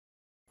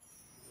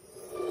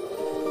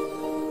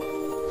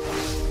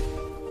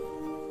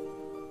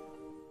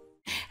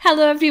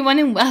Hello everyone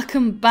and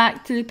welcome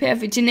back to the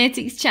Perfect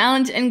Genetics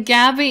Challenge, and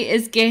Gabby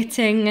is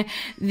getting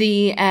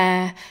the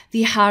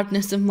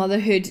hardness of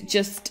motherhood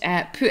just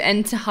put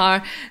into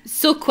her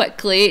so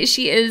quickly.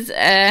 She is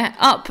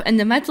up in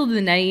the middle of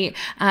the night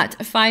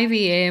at 5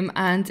 AM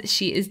and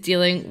she is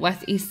dealing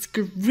with a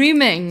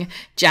screaming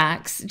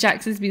Jax.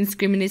 Jax has been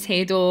screaming his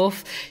head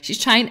off. She's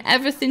trying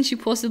everything she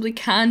possibly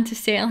can to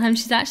settle him.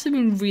 She's actually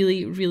been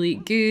really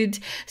good,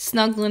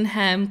 snuggling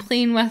him,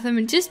 playing with him,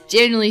 and just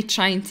generally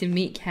trying to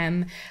make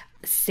him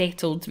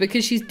settled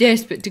because she's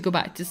desperate to go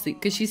back to sleep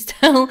because she's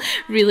still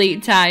really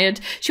tired.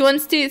 She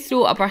wants to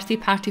throw a birthday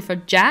party for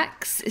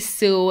Jax,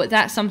 so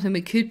that's something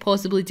we could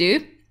possibly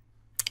do.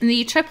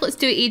 The triplets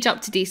do age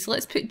up today, so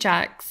let's put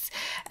Jax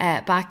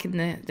back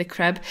in the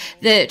crib.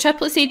 The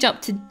triplets age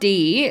up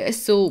today,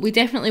 so we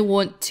definitely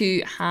want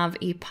to have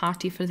a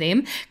party for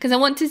them because I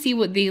want to see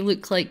what they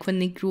look like when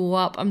they grow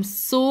up. I'm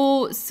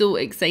so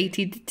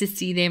excited to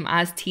see them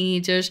as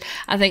teenagers.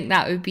 I think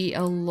that would be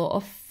a lot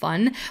of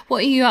fun. What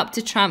are you up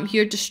to, Tramp?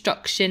 Your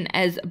destruction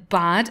is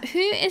bad. Who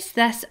is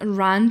this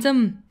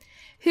random?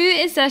 Who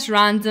is this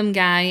random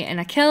guy in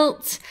a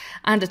kilt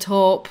and a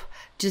top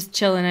just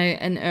chilling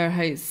out in our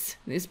house?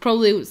 It's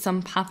probably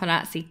some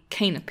paparazzi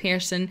kind of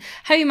person.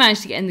 How you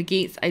managed to get in the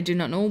gates, I do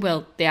not know.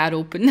 Well, they are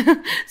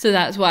open, so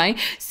that's why.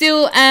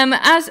 So,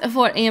 as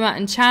for Emma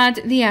and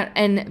Chad, they are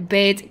in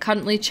bed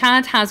currently.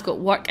 Chad has got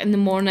work in the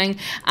morning,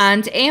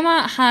 and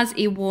Emma has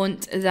a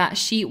want that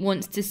she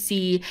wants to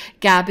see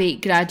Gabby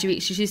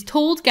graduate. So she's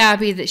told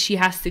Gabby that she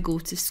has to go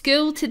to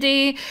school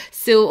today.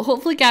 So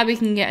hopefully Gabby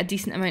can get a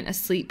decent amount of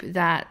sleep.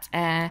 That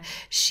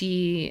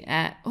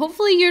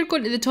hopefully you're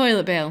going to the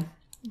toilet, Belle.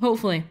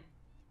 Hopefully.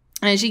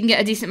 And she can get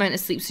a decent amount of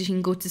sleep so she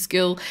can go to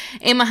school.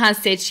 Emma has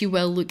said she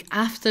will look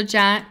after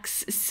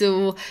Jax,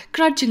 so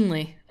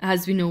grudgingly,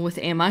 as we know with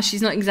Emma,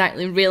 she's not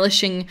exactly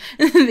relishing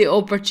the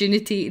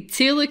opportunity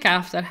to look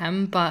after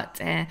him, but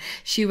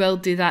she will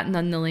do that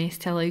nonetheless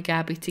to allow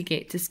Gabby to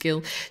get to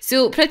school.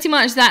 So pretty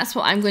much that's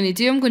what I'm going to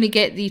do. I'm going to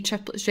get the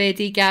triplets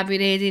ready, Gabby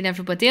ready, and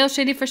everybody else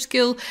ready for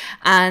school,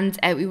 and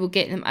we will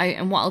get them out.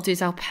 And what I'll do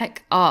is I'll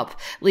pick up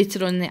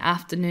later on in the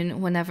afternoon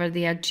whenever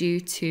they are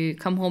due to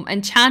come home.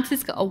 And Chad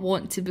has got a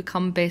want to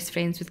become best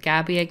friends with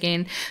Gabby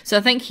again. So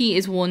I think he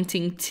is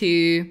wanting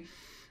to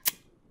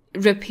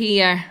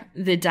repair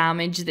the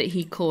damage that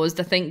he caused.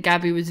 I think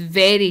Gabby was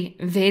very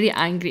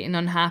angry and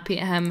unhappy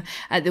at him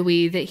at the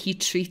way that he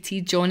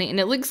treated Johnny, and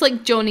it looks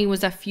like Johnny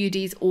was a few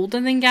days older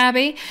than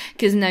Gabby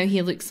because now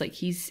he looks like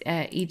he's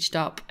aged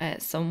up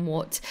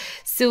somewhat.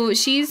 So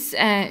she's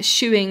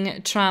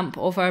shooing Tramp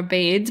off our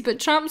bed, but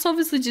Tramp's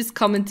obviously just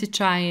coming to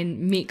try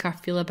and make her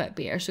feel a bit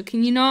better. So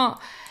can you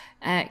not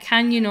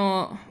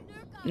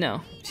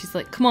no, she's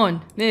like, come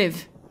on,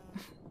 move,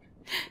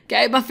 get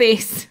out of my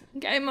face,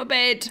 get out of my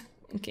bed.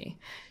 Okay.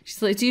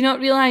 She's like, do you not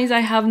realise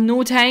I have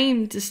no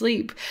time to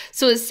sleep?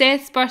 So it's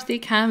Seth's birthday,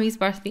 Cammie's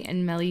birthday,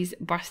 and Millie's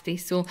birthday.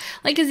 So,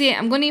 like I say,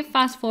 I'm going to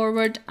fast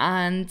forward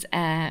and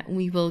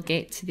we will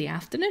get to the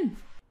afternoon.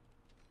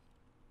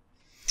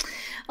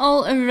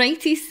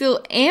 Alrighty,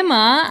 so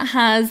Emma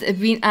has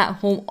been at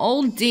home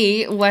all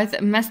day with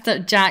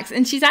Mr. Jax,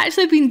 and she's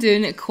actually been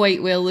doing it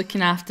quite well,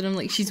 looking after him.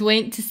 Like, she's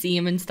went to see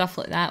him and stuff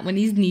like that when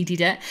he's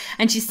needed it,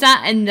 and she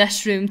sat in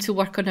this room to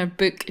work on her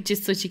book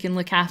just so she can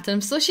look after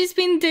him. So she's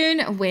been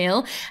doing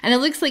well, and it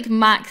looks like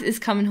Max is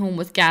coming home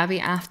with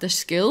Gabby after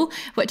school,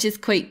 which is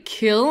quite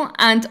cool.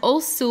 And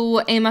also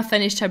Emma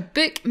finished her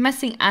book,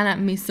 Missing Anna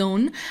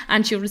Maison,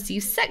 and she'll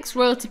receive 6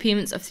 royalty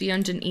payments of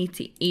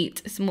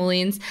 388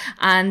 simoleons,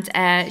 and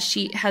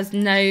she has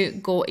now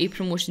got a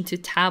promotion to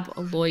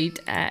tabloid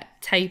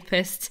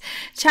typist.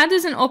 Chad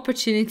has an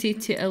opportunity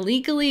to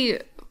illegally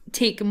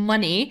take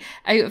money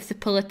out of the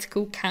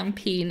political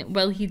campaign.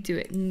 Will he do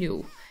it?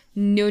 No.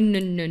 No.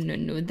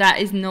 That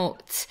is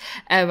not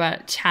our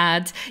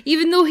Chad.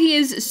 Even though he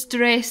is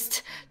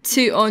stressed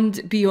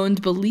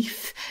beyond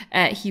belief,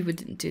 he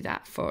wouldn't do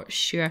that for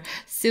sure.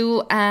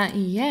 So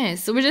yeah,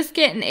 so we're just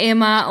getting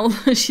Emma,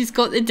 although she's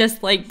got the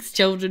dislikes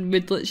children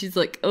moodlet. She's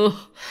like,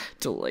 oh,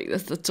 don't like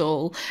this at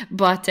all.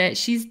 But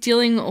she's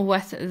dealing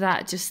with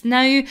that just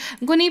now.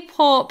 I'm going to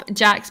pop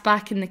Jax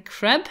back in the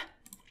crib,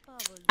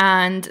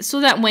 and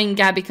so that when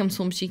Gabby comes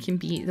home, she can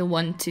be the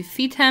one to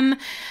feed him.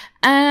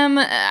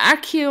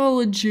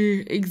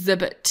 Archaeology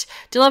exhibit.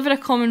 Deliver a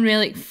common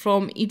relic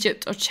from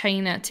Egypt or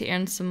China to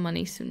earn some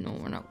money. So no,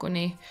 we're not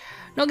going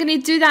to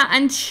do that.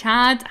 And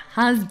Chad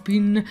has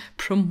been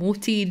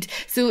promoted.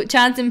 So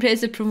Chad's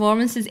impressive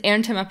performance has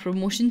earned him a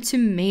promotion to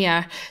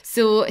mayor.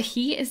 So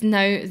he is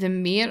now the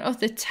mayor of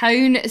the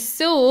town.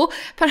 So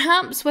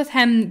perhaps with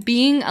him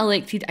being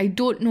elected, I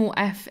don't know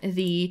if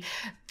the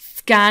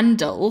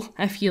scandal,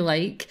 if you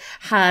like,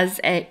 has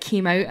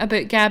came out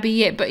about Gabby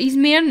yet, but he's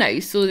mayor now,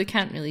 so they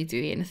can't really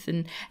do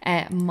anything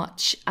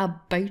much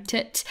about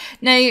it.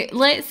 Now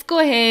let's go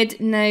ahead.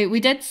 Now we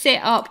did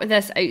set up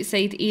this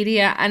outside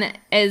area and it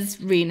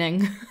is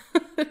raining.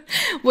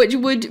 which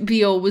would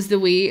be always the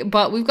way.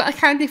 But we've got a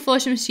candy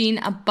flush machine,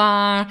 a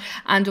bar,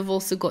 and we've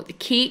also got the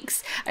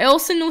cakes. I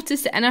also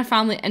noticed that in our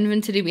family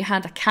inventory we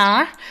had a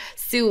car.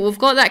 So we've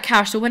got that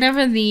car, so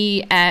whenever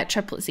the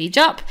triplets age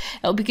up,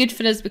 it'll be good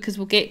for us because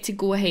we'll get to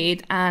go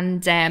ahead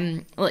and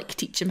like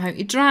teach them how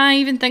to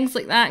drive and things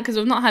like that, because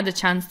we've not had a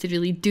chance to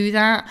really do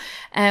that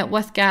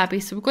with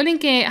Gabby. So we're going to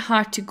get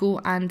her to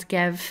go and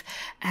give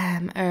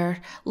our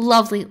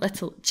lovely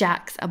little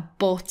Jax a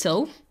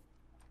bottle.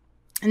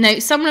 Now,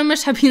 some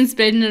rumours have been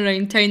spreading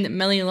around town that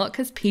Millie Luck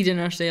has peed in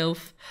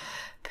herself.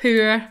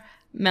 Poor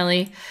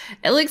Millie.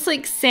 It looks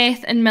like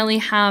Seth and Millie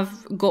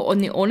have got on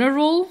the honour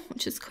roll,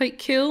 which is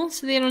quite cool.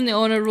 So they're on the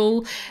honour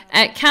roll.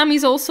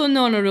 Cammie's also on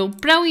the honour roll.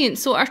 Brilliant.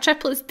 So our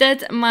triplets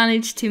did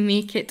manage to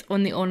make it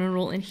on the honour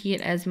roll, and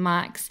here is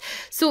Max.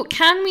 So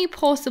can we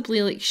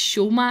possibly like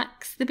show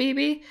Max the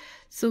baby?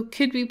 So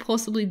could we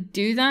possibly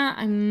do that?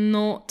 I'm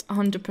not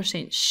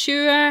 100%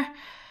 sure.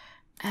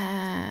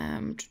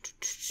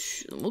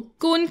 We'll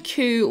go and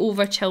coo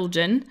over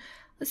children.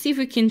 Let's see if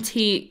we can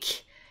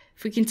take...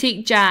 If we can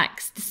take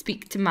Jax to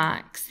speak to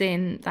Max,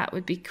 then that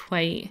would be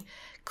quite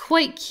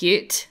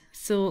cute.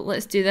 So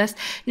let's do this.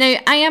 Now,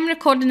 I am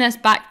recording this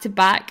back to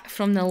back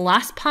from the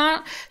last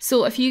part.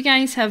 So if you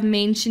guys have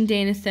mentioned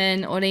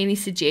anything or any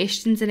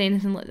suggestions or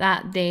anything like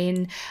that,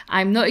 then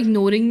I'm not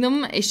ignoring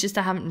them. It's just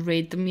I haven't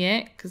read them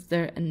yet because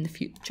they're in the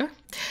future.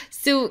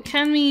 So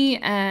can we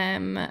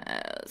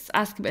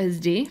ask about his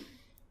day?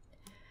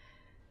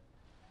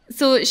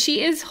 So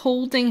she is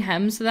holding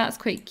him, so that's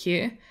quite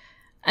cute.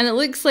 And it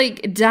looks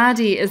like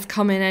Daddy is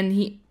coming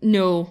in.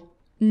 No,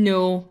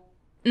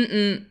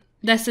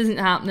 this isn't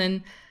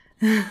happening.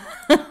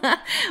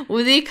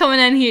 Were they coming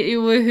in here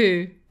to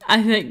woohoo?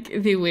 I think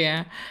they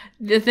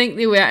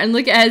were. And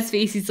look at his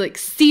face. He's like,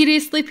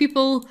 seriously,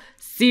 people?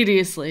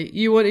 Seriously,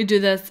 you want to do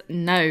this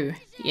now?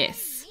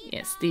 Yes,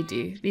 they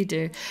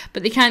do.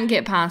 But they can't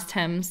get past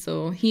him,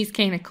 so he's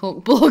kind of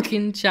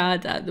cock-blocking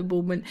Chad at the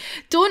moment.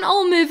 Don't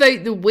all move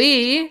out the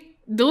way.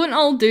 Don't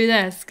all do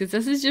this, because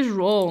this is just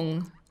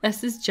wrong.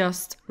 This is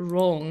just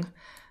wrong.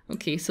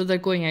 Okay, so they're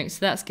going out, so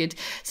that's good.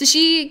 So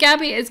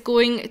Gabby is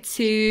going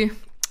to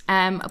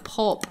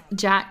pop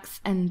Jax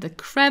in the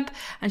crib,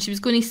 and she was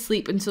going to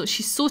sleep until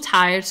she's so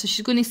tired, so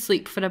she's going to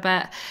sleep for a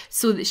bit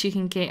so that she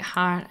can get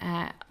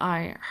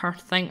her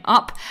thing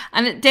up.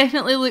 And it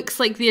definitely looks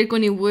like they're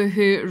going to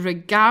woohoo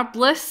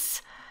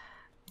regardless.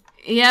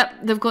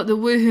 Yep, they've got the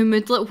woohoo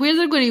mood. Where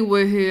they're going to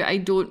woohoo, I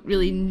don't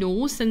really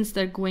know, since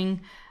they're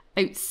going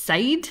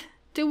outside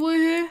to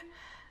woohoo.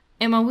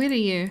 Emma, where are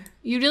you?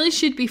 You really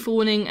should be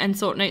phoning and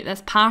sorting out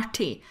this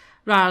party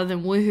rather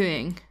than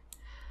woohooing.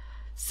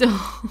 So,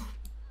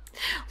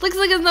 looks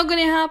like it's not going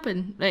to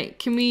happen. Right,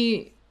 can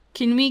we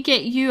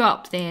get you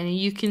up then and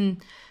you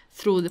can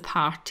throw the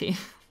party?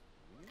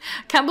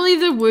 I can't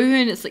believe they're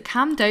woohooing. It's like,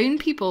 calm down,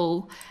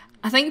 people.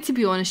 I think, to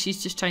be honest,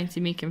 she's just trying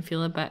to make him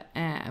feel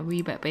a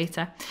wee bit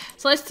better.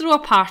 So let's throw a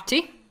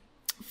party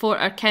for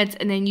our kids,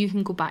 and then you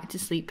can go back to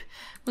sleep.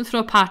 We'll throw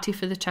a party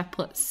for the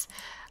triplets.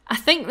 I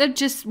think they're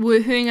just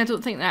woohooing. I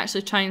don't think they're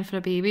actually trying for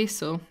a baby,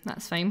 so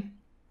that's fine.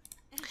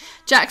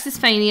 Jax is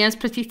fine. He is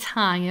pretty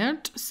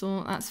tired,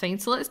 so that's fine.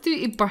 So let's do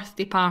a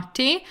birthday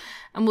party,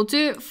 and we'll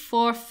do it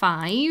for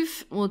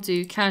 5. We'll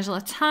do casual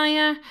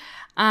attire,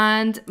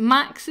 and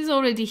Max is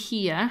already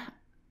here.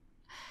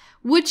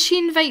 Would she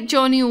invite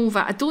Johnny over?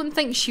 I don't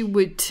think she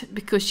would,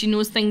 because she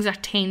knows things are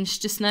tense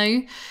just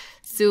now.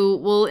 So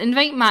we'll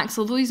invite Max,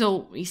 although he's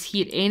always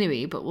here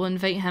anyway, but we'll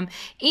invite him.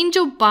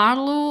 Angel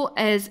Barlow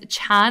is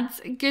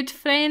Chad's good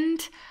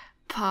friend.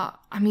 But,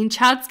 I mean,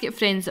 Chad's got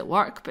friends at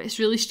work, but it's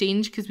really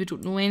strange because we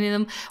don't know any of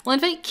them. We'll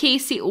invite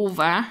Casey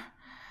over.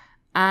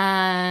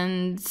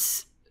 And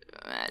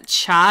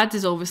Chad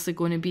is obviously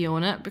going to be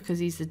on it because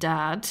he's the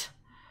dad.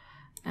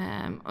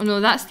 Oh no,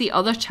 that's the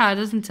other Chad,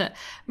 isn't it?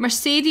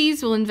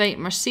 Mercedes, we'll invite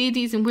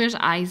Mercedes. And where's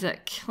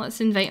Isaac?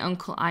 Let's invite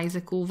Uncle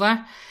Isaac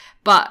over.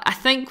 But I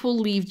think we'll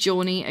leave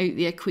Johnny out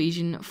the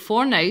equation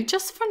for now.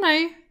 Just for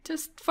now.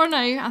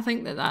 I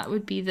think that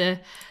would be the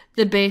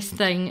best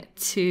thing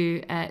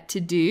to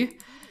do.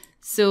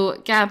 So,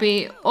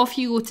 Gabby, off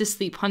you go to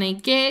sleep, honey.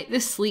 Get the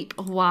sleep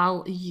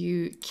while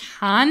you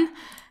can.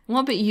 What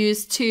about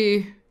yous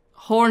two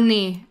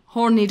horny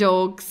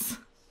dogs?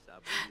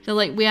 They're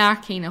like, we are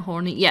kind of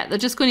horny. Yeah, they're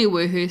just going to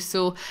woohoo.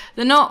 So,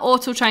 they're not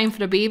auto trying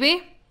for a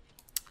baby.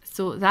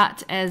 So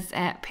that is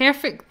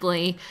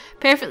perfectly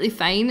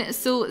fine.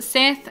 So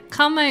Seth,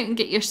 come out and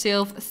get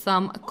yourself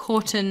some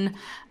cotton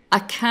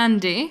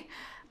candy.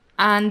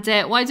 And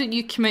why don't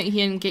you come out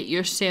here and get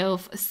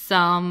yourself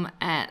some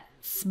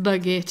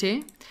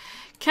spaghetti.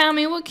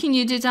 Cammy, what can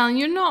you do, darling?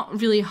 You're not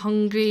really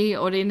hungry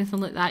or anything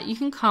like that. You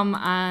can come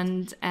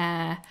and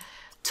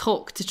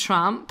talk to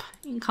Tramp.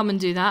 You can come and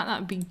do that.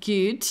 That would be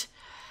good.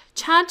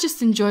 Chad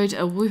just enjoyed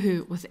a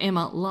woohoo with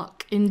Emma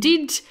Luck.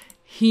 Indeed,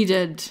 he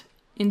did.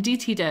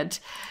 Indeed he did.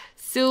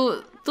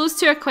 So those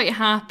two are quite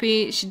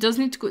happy. She does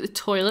need to go to the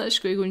toilet. She's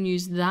going to go and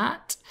use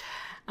that.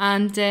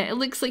 And it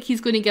looks like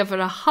he's going to give her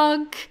a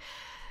hug.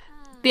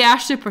 They are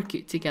super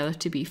cute together,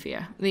 to be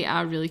fair. They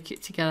are really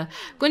cute together.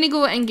 I'm going to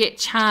go and get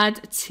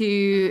Chad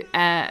to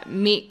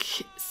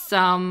make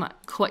some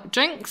quick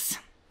drinks.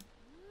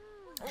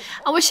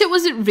 I wish it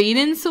wasn't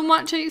raining so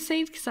much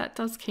outside, because that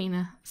does kind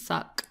of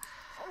suck.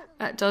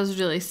 It does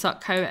really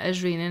suck how it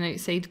is raining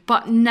outside,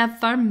 but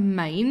never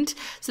mind.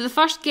 So the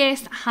first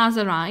guest has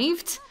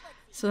arrived,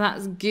 so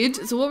that's good.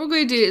 So what we're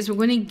going to do is we're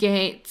going to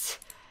get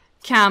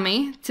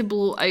Cammy to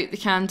blow out the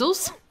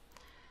candles.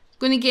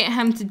 Going to get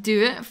him to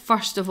do it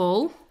first of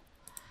all.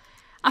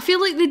 I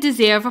feel like they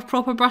deserve a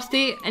proper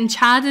birthday, and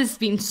Chad has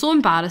been so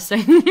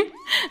embarrassing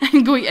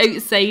and going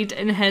outside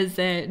in his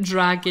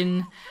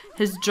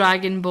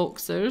dragon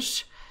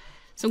boxers.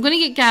 So I'm going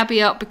to get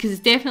Gabby up because it's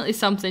definitely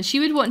something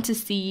she would want to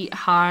see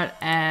her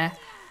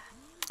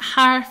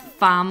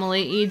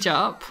family age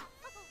up.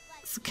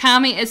 So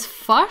Cammy is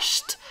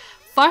first.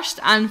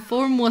 First and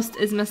foremost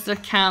is Mr.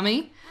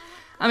 Cammy.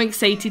 I'm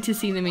excited to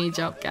see them age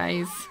up,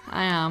 guys.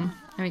 I am.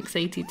 I'm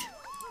excited.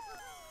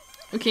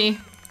 Okay.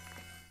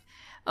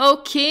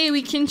 Okay,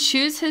 we can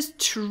choose his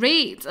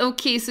traits.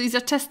 Okay, so he's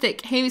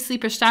artistic, heavy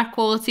sleeper, star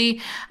quality.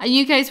 And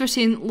you guys were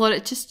saying, Laura,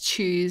 just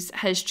choose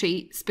his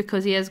traits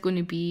because he is going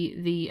to be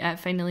the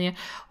final year.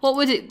 What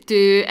would it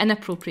do?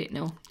 Inappropriate?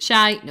 No.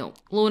 Shy? No.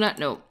 Loner?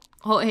 No.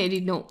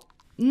 Hot-headed? No.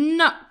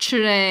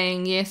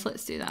 Nurturing? Yes,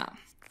 let's do that.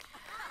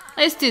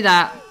 Let's do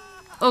that.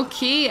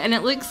 Okay, and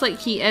it looks like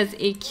he is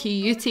a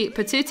cutie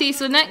patootie.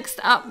 So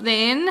next up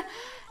then,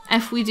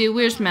 if we do,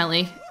 where's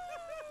Millie?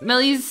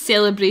 Millie's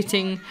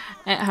celebrating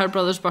her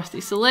brother's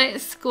birthday, so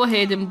let's go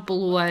ahead and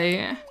blow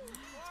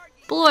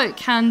out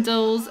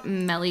candles.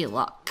 Millie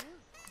luck.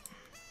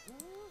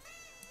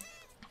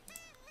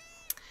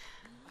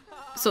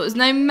 So it's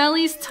now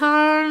Millie's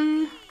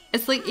turn.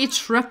 It's like a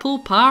triple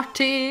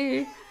party,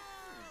 and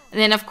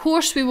then of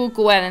course we will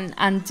go in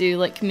and do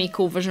like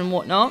makeovers and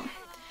whatnot.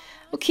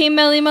 Okay,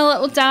 Millie, my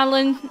little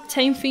darling,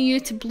 time for you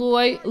to blow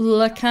out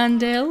the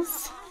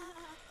candles.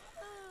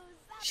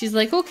 She's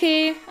like,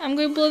 okay, I'm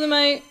going to blow them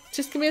out.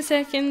 Just give me a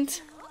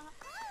second.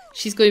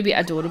 She's going to be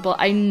adorable.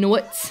 I know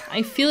it.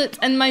 I feel it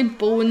in my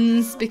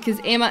bones because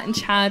Emma and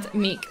Chad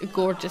make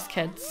gorgeous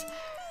kids.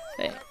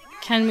 Right.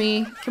 Can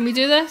we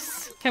do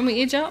this? Can we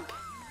age up?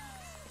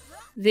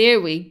 There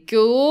we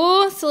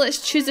go. So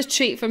let's choose a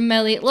trait for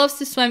Millie. Loves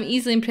to swim,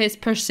 easily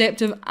impressed,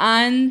 perceptive,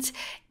 and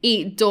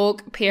a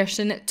dog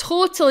person. It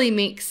totally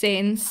makes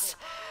sense.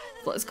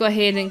 Let's go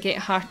ahead and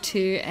get her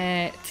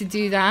to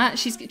do that.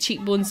 She's got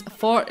cheekbones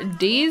for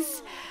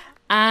days.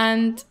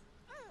 And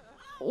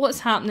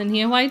what's happening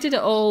here? Why did it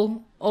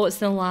all... Oh, it's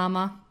the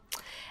llama.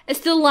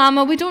 It's the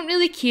llama. We don't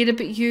really care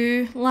about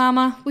you,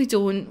 llama. We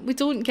don't. We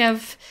don't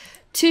give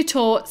two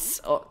shakes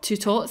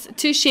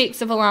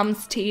of a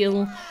lamb's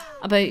tail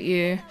about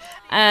you.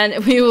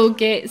 And we will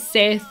get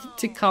Seth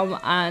to come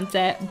and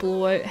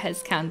blow out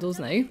his candles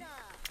now.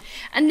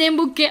 And then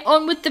we'll get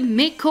on with the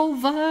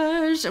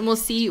makeovers and we'll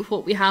see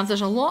what we have.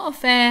 There's a lot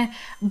of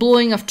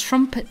blowing of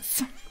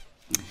trumpets.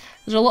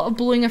 There's a lot of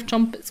blowing of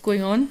trumpets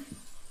going on.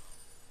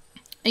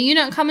 Are you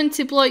not coming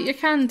to blow out your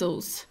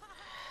candles?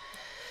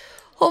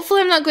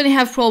 Hopefully I'm not going to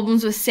have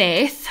problems with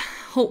Seth.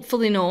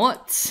 Hopefully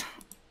not.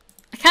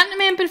 I can't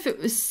remember if it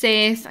was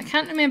Seth. I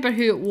can't remember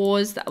who it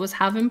was that I was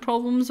having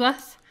problems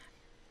with.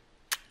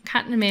 I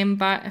can't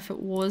remember if it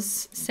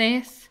was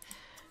Seth.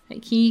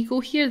 Right, can you go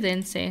here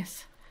then,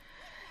 Seth?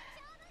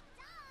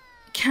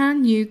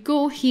 Can you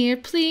go here,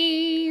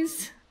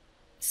 please?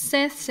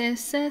 Seth,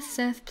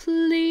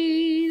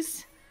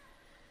 please.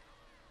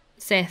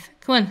 Seth,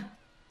 come on.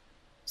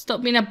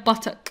 Stop being a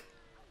buttock.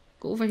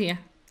 Go over here.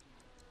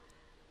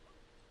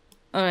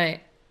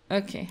 Alright,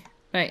 okay.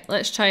 Right,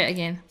 let's try it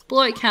again.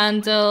 Blow out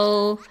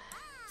candle.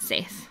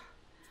 Seth.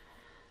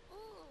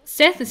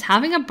 Seth is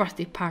having a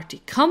birthday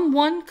party. Come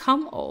one,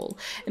 come all.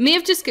 It may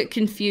have just got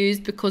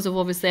confused because of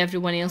obviously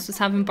everyone else was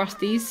having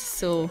birthdays,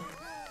 so...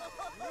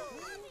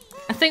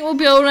 I think we'll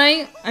be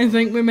alright. I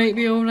think we might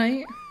be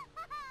alright.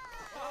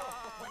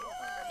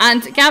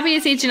 And Gabby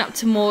is aging up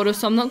tomorrow,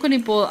 so I'm not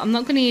going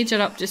to age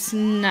her up just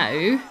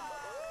now.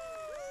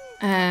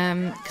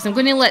 Because I'm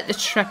going to let the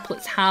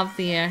triplets have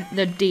their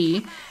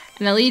day.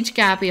 And I'll age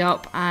Gabby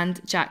up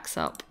and Jax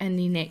up in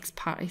the next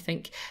part, I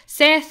think.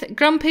 Seth,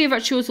 grumpy,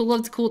 virtuoso,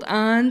 loves cold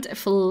and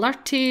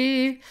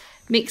flirty.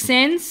 Makes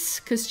sense,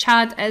 because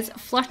Chad is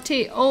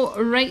flirty.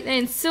 Alright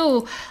then,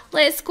 so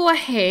let's go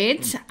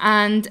ahead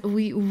and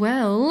we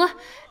will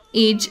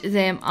age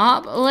them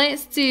up.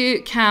 Let's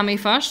do Cammy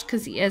first,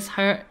 because he is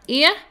her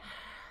heir.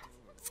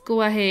 Let's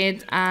go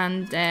ahead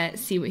and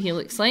see what he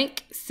looks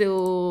like.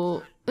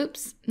 So,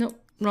 oops, no,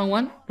 wrong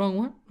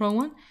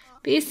one.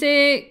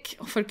 Basic.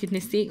 Oh, for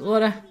goodness sake,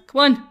 Laura.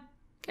 Come on,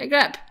 get a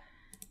grip.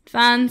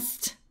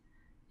 Advanced.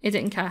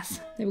 Edit and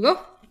cast. There we go.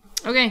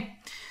 Okay.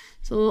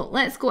 So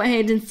let's go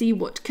ahead and see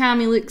what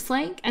Cammy looks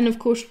like. And of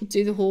course we'll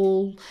do the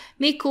whole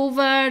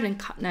makeover and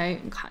cutting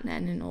out and cutting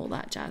in and all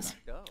that jazz.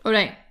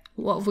 Alright,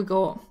 what have we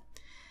got?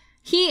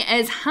 He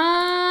is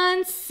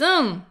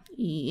handsome.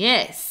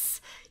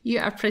 Yes, you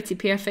are pretty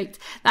perfect.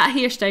 That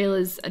hairstyle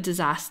is a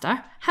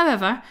disaster.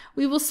 However,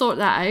 we will sort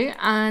that out.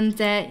 And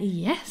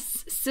yes,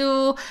 nice.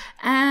 So,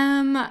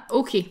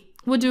 okay,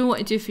 what do we want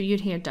to do for your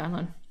hair,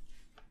 darling?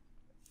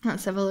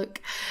 Let's have a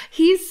look.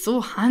 He's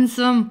so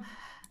handsome.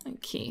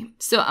 Okay,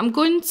 so I'm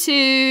going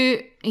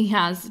to, he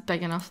has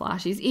big enough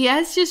lashes. He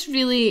is just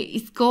really,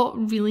 he's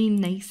got really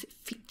nice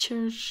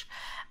features.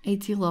 I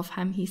do love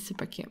him. He's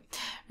super cute.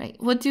 Right,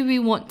 what do we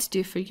want to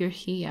do for your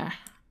hair?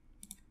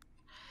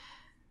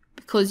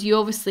 Because you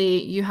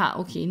obviously, you have,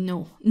 okay,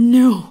 no,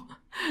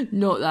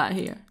 not that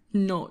hair.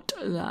 Not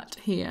that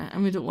hair.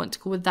 And we don't want to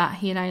go with that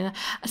hair either.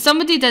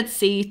 Somebody did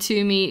say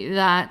to me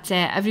that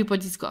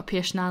everybody's got a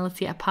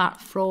personality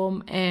apart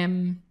from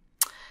him,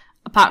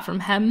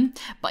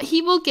 but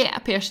he will get a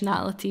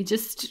personality.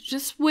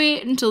 Just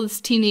wait until his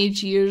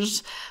teenage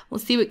years. We'll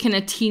see what kind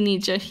of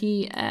teenager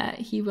he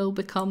will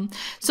become.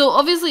 So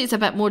obviously it's a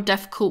bit more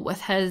difficult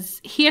with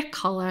his hair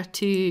colour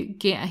to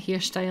get a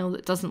hairstyle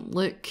that doesn't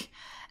look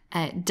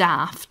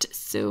daft.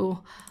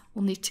 So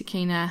we'll need to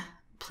kind of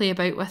play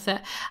about with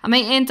it. I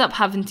might end up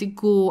having to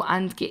go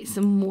and get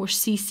some more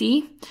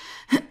CC.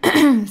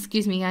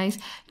 Excuse me, guys.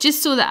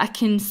 Just so that I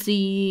can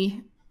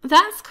see.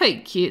 That's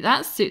quite cute.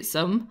 That suits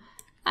him.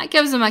 That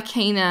gives him a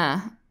kind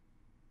of,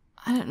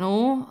 I don't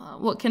know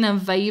what kind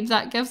of vibe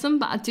that gives him,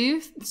 but I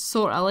do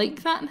sort of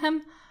like that in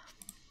him.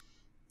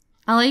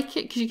 I like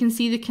it because you can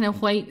see the kind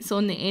of whites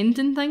on the end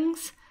and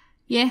things.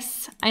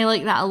 Yes, I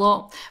like that a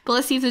lot. But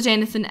let's see if there's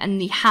anything in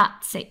the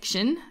hat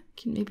section.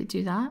 Can maybe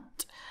do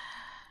that.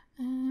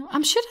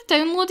 I'm sure I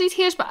downloaded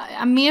hairs, but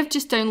I may have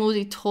just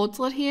downloaded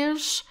toddler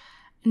hairs,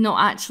 not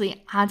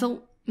actually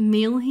adult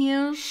male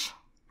hairs.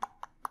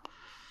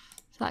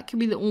 That could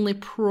be the only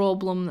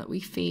problem that we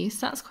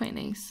face. That's quite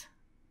nice.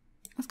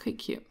 That's quite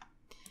cute.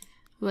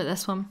 What about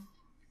this one?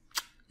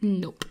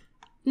 Nope.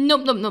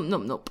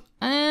 Nope.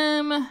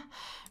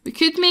 We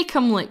could make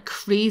him look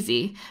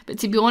crazy, but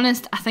to be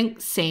honest, I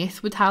think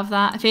Seth would have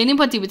that. If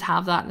anybody would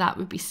have that, that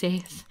would be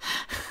Seth.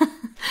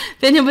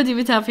 If anybody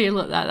would have hair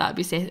like that, that would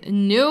be Seth.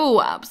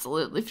 No,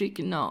 absolutely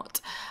freaking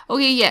not.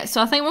 Okay, yeah,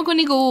 so I think we're going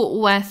to go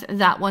with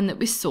that one that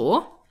we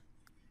saw.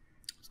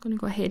 Going to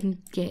go ahead and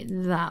get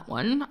that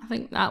one. I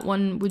think that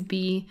one would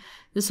be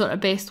the sort of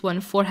best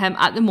one for him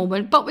at the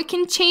moment, but we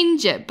can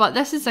change it. But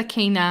this is a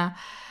kind of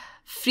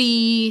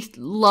free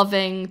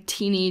loving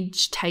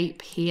teenage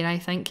type hair, I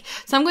think.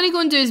 So I'm going to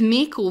go and do his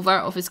makeover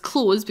of his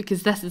clothes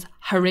because this is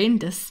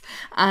horrendous,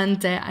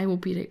 and I will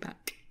be right back.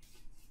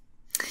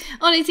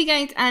 Alrighty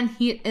guys, and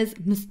here is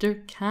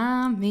Mr.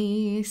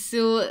 Cammy.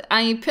 So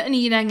I put an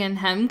earring in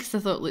him because I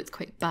thought it looked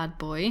quite bad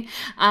boy,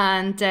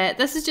 and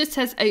this is just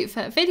his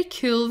outfit. Very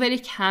cool, very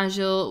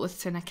casual,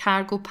 with kind of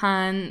cargo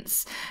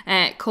pants,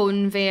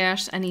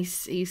 Converse, and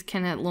he's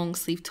kind of long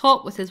sleeve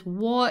top with his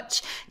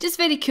watch. Just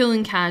very cool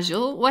and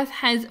casual. With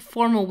his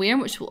formal wear,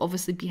 which will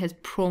obviously be his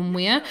prom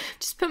wear,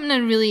 just put him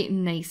in a really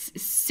nice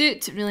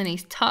suit, really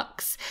nice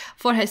tux.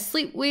 For his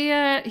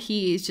sleepwear,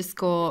 he's just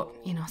got,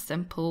 you know,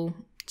 simple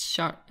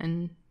shirt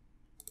and,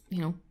 you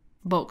know,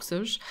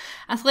 boxers.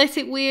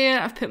 Athletic wear,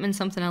 I've put him in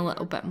something a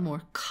little bit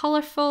more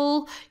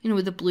colourful, you know,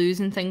 with the blues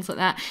and things like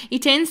that. He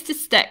tends to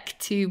stick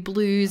to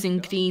blues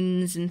and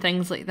greens and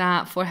things like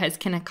that for his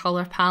kind of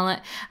colour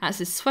palette. That's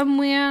his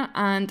swimwear,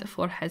 and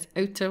for his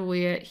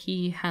outerwear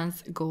he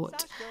has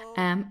got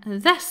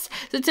this.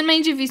 So to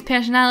remind you of his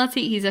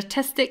personality, he's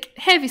artistic,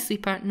 heavy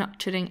sleeper,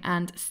 nurturing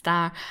and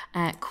star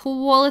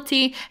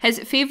quality. His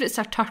favourites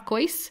are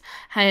turquoise.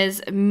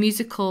 His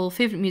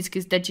favourite music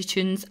is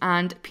Digitunes,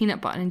 and peanut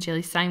butter and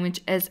jelly sandwich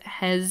is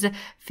his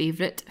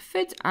favourite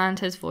food, and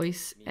his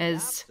voice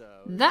is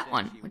that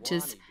one, which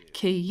is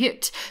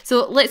cute.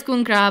 So let's go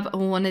and grab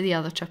one of the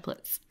other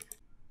triplets.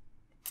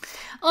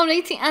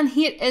 Alrighty, and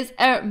here is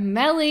our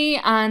Millie,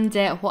 and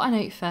what an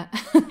outfit.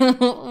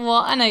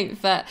 What an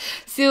outfit.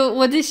 So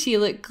what does she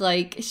look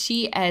like?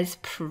 She is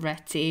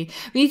pretty.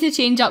 We need to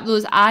change up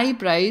those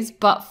eyebrows,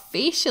 but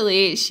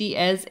facially she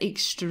is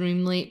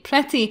extremely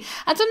pretty.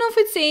 I don't know if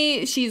we'd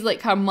say she's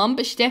like her mum,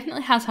 but she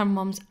definitely has her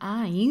mum's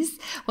eyes,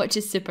 which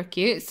is super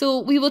cute. So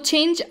we will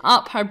change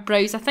up her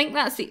brows. I think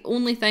that's the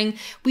only thing.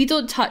 We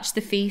don't touch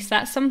the face.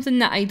 That's something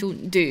that I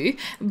don't do,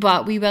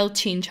 but we will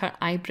change her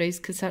eyebrows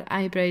because her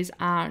eyebrows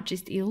are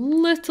just a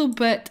little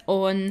bit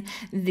on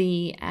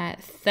the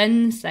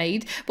thin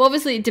side, but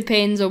obviously it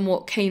depends on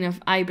what kind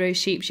of eyebrow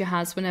shape she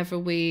has whenever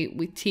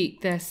we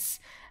take this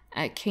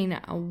kind of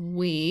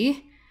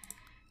away.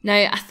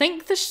 Now I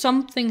think there's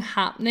something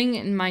happening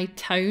in my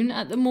town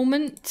at the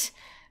moment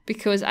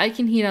because I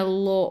can hear a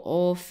lot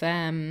of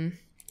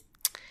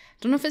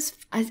I don't know if it's,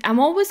 I'm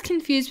always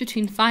confused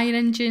between fire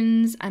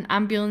engines and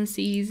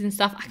ambulances and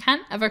stuff. I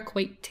can't ever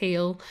quite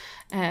tell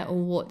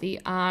what they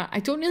are. I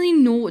don't really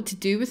know what to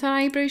do with her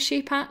eyebrow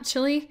shape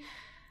actually.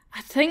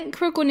 I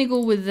think we're going to go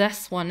with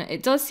this one.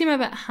 It does seem a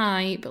bit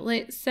high, but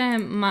let's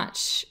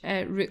match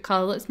root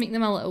colour. Let's make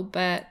them a little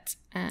bit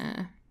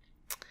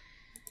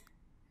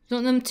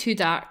Don't want them too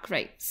dark.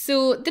 Right,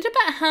 so they're a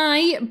bit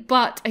high,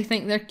 but I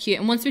think they're cute.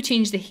 And once we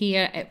change the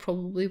hair, it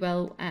probably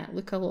will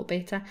look a lot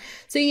better.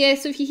 So yeah,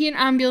 so if you hear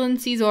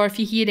ambulances or if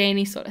you hear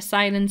any sort of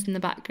sirens in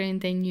the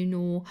background, then you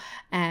know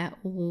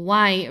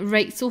why.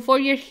 Right, so for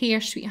your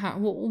hair, sweetheart,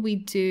 what will we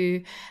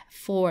do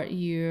for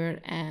your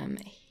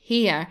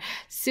hair?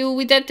 So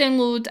we did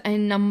download a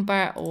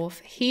number of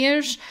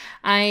hairs.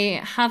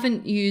 I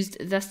haven't used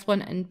this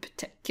one in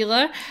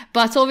particular,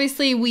 but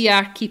obviously we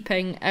are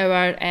keeping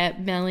our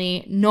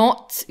Millie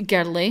not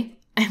girly.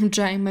 I'm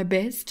trying my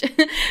best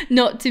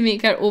not to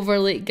make her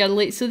overly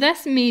girly. So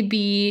this may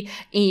be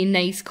a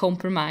nice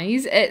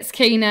compromise. It's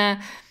kind of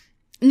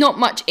not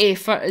much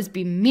effort has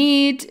been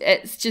made.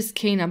 It's just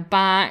kind of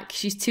back.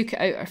 She's took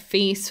it out her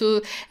face.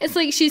 So it's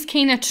like she's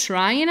kind of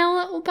trying a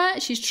little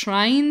bit. She's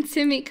trying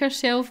to make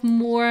herself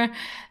more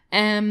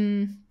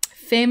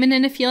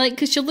feminine, if you like.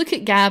 Because she'll look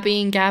at Gabby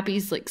and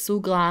Gabby's like so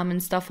glam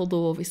and stuff.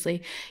 Although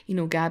obviously, you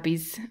know,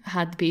 Gabby's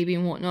had the baby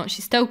and whatnot.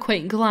 She's still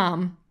quite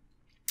glam.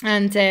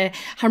 And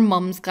her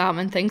mum's glam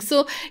and things.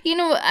 So, you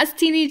know, as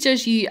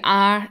teenagers,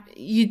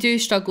 you do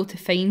struggle to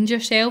find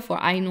yourself, or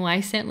I know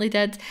I certainly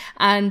did.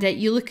 And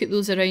you look at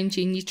those around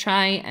you and you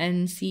try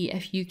and see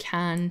if you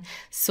can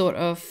sort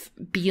of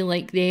be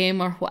like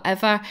them or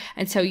whatever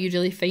until you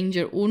really find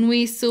your own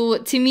way. So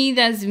to me,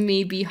 this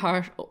may be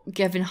her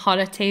giving her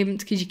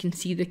attempt, because you can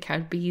see the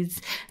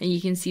Kirby's and you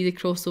can see the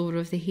crossover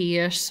of the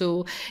hair.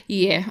 So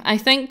yeah, I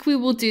think we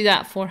will do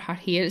that for her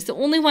hair. It's the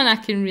only one I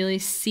can really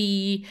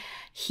see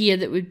here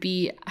that would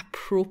be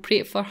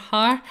appropriate for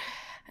her.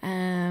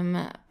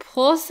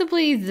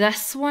 Possibly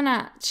this one,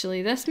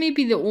 actually. This may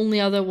be the only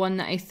other one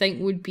that I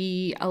think would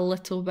be a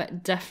little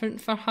bit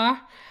different for her.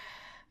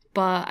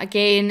 But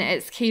again,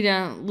 it's kind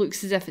of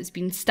looks as if it's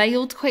been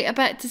styled quite a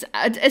bit.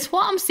 Is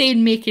what I'm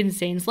saying making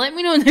sense? Let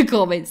me know in the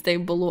comments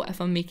down below if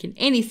I'm making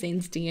any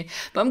sense to you.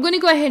 But I'm going to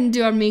go ahead and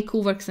do our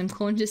makeover because I'm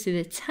conscious of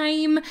the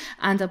time,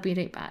 and I'll be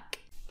right back.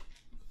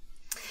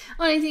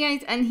 Alrighty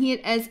guys, and here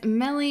is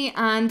Millie,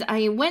 and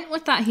I went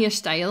with that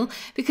hairstyle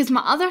because my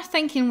other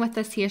thinking with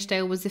this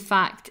hairstyle was the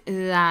fact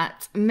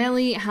that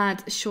Millie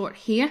had short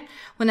hair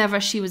whenever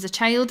she was a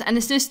child, and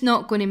it's just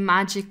not going to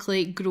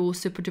magically grow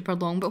super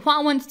duper long. But what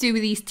I want to do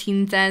with these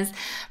teens is,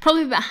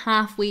 probably about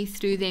halfway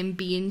through them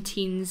being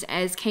teens,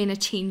 is kind of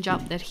change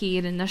up their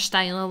hair and their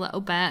style a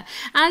little bit,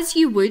 as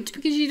you would,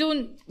 because you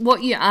don't,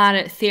 what you are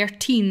at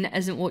 13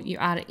 isn't what you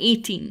are at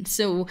 18.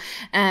 So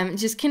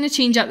just kind of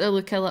change up their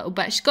look a little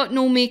bit. She's got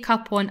no makeup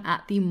on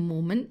at the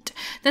moment.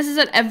 This is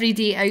her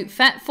everyday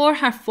outfit. For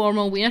her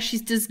formal wear,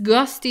 she's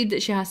disgusted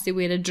that she has to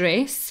wear a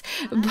dress,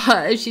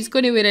 but if she's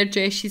going to wear a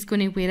dress, she's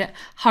going to wear it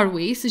her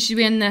way. So she's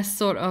wearing this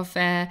sort of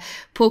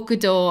polka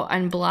dot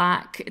and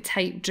black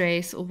type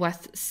dress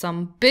with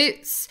some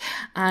boots,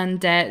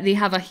 and they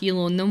have a heel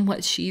on them,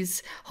 which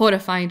she's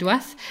horrified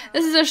with.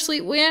 This is her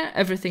sleepwear.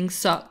 Everything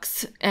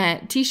sucks.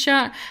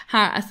 T-shirt. Her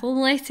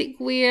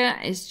athletic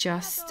wear is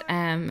just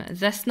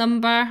this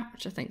number,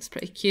 which I think is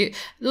pretty cute.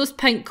 Those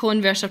pink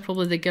Converse are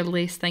probably the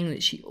girliest thing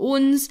that she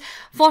owns.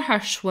 For her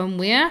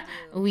swimwear,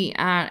 we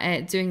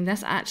are doing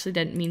this. I actually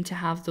didn't mean to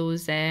have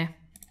those. I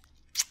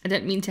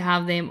didn't mean to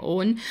have them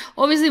on.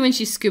 Obviously, when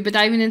she's scuba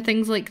diving and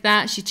things like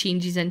that, she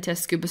changes into a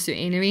scuba suit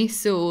anyway.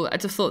 So I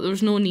just thought there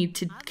was no need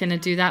to kind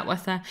of do that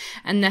with her.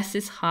 And this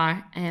is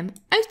her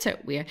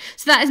outerwear.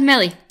 So that is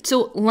Millie.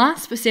 So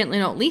last but certainly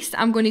not least,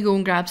 I'm going to go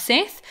and grab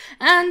Seth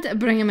and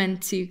bring him in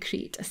to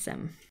create a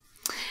sim.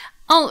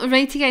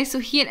 Alrighty guys, so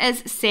here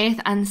is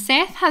Seth, and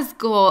Seth has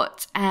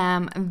got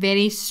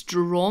very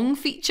strong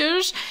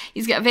features.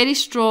 He's got a very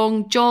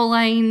strong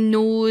jawline,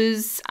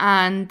 nose,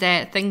 and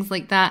things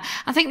like that.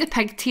 I think the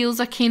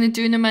pigtails are kind of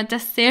doing him a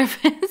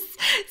disservice.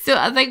 So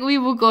I think we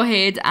will go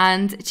ahead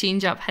and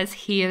change up his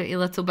hair a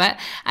little bit.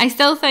 I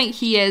still think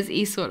he is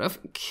a sort of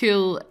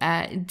cool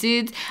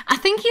dude. I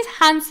think he's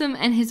handsome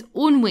in his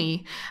own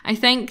way. I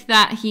think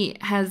that he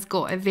has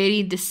got a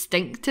very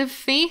distinctive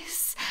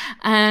face,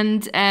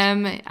 and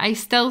I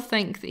still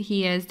think that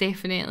he is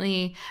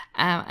definitely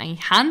a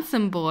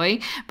handsome boy,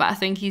 but I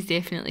think he's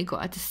definitely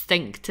got a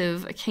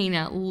distinctive kind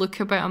of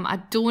look about him. I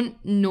don't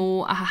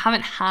know, I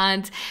haven't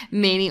had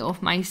many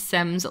of my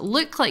Sims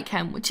look like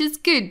him, which is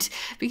good,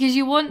 because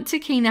you want to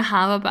kind of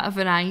have a bit of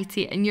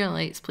variety in your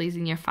Let's Plays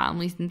and your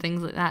families and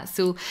things like that.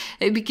 So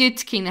it'd be good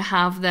to kind of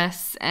have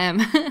this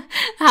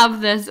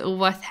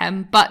with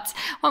him. But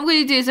what I'm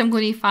going to do is I'm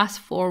going to fast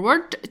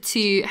forward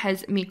to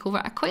his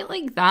makeover. I quite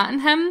like that in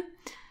him.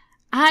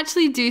 I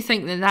actually do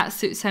think that that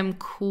suits him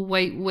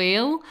quite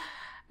well.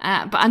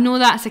 But I know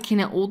that's a kind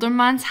of older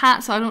man's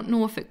hat, so I don't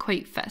know if it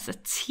quite fits a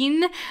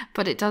teen,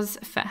 but it does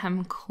fit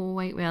him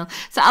quite well.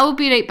 So I will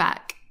be right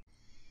back.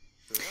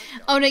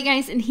 Alright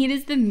guys, and here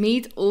is the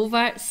made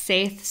over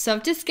Seth. So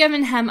I've just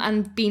given him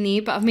a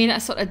beanie, but I've made it a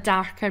sort of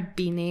darker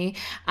beanie,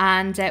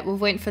 and we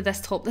went for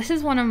this top. This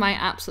is one of my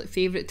absolute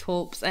favourite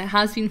tops. It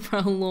has been for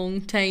a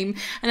long time,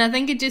 and I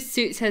think it just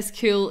suits his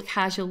cool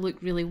casual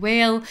look really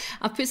well.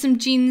 I've put some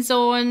jeans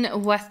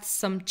on with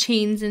some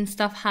chains and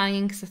stuff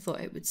hanging because I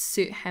thought it would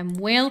suit him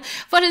well.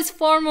 For his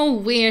formal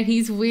wear,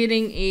 he's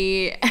wearing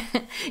a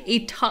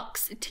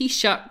tux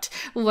t-shirt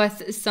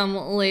with some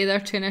leather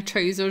tuna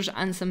trousers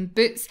and some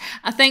boots.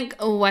 I think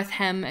with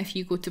him, if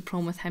you go to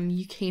prom with him,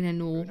 you kind of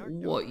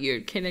know what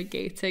you're kind of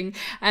getting.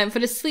 For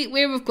the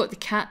sleepwear, we've got the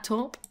cat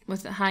top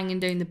with it hanging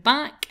down the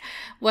back.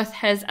 With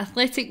his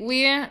athletic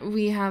wear,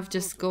 we have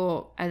just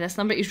got this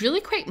number. He's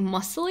really quite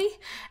muscly,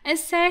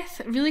 is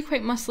Seth. Really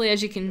quite muscly,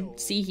 as you can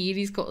see here.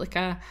 He's got like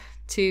a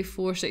 2,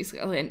 4, 6,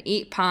 like an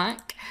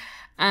 8-pack.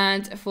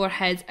 And for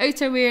his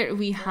outerwear,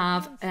 we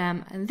have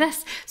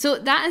this. So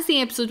that is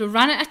the episode. We've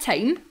run out of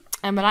time,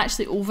 and we're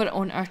actually over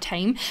on our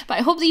time, but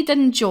I hope that you did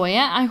enjoy it.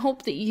 I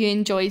hope that you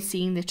enjoyed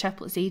seeing the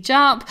triplets age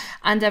up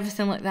and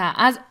everything like that.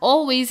 As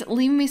always,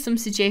 leave me some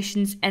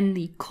suggestions in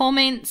the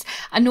comments.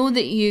 I know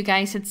that you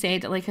guys had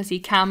said, like I say,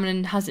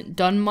 Cameron hasn't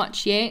done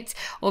much yet.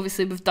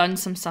 Obviously we've done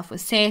some stuff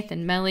with Seth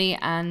and Millie,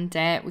 and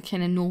we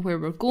kind of know where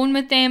we're going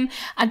with them.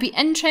 I'd be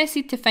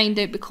interested to find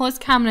out, because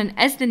Cameron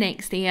is the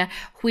next heir,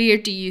 where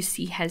do you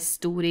see his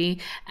story?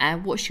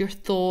 What's your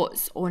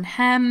thoughts on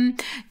him?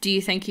 Do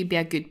you think he'd be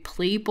a good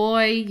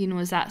playboy? You know,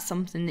 is that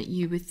something that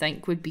you would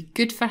think would be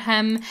good for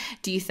him?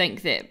 Do you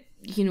think that,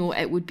 you know,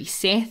 it would be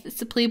Seth as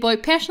the playboy?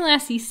 Personally, I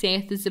see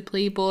Seth as the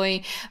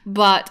playboy,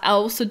 but I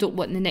also don't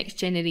want the next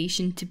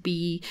generation to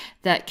be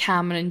that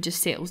Cameron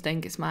just settles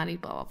down, gets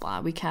married, blah, blah,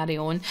 blah, we carry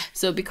on.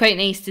 So it'd be quite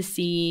nice to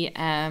see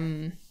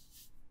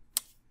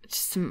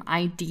just some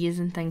ideas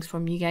and things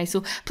from you guys.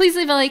 So please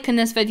leave a like on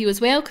this video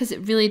as well, because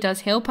it really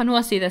does help. I know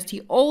I say this to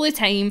you all the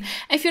time.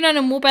 If you're on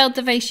a mobile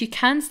device, you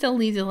can still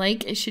leave the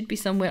like. It should be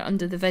somewhere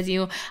under the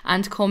video,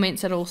 and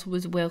comments are also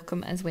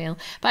welcome as well.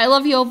 But I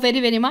love you all very,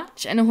 very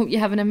much, and I hope you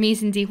have an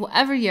amazing day,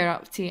 whatever you're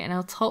up to, and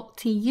I'll talk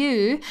to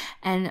you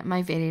in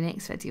my very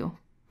next video.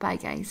 Bye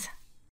guys.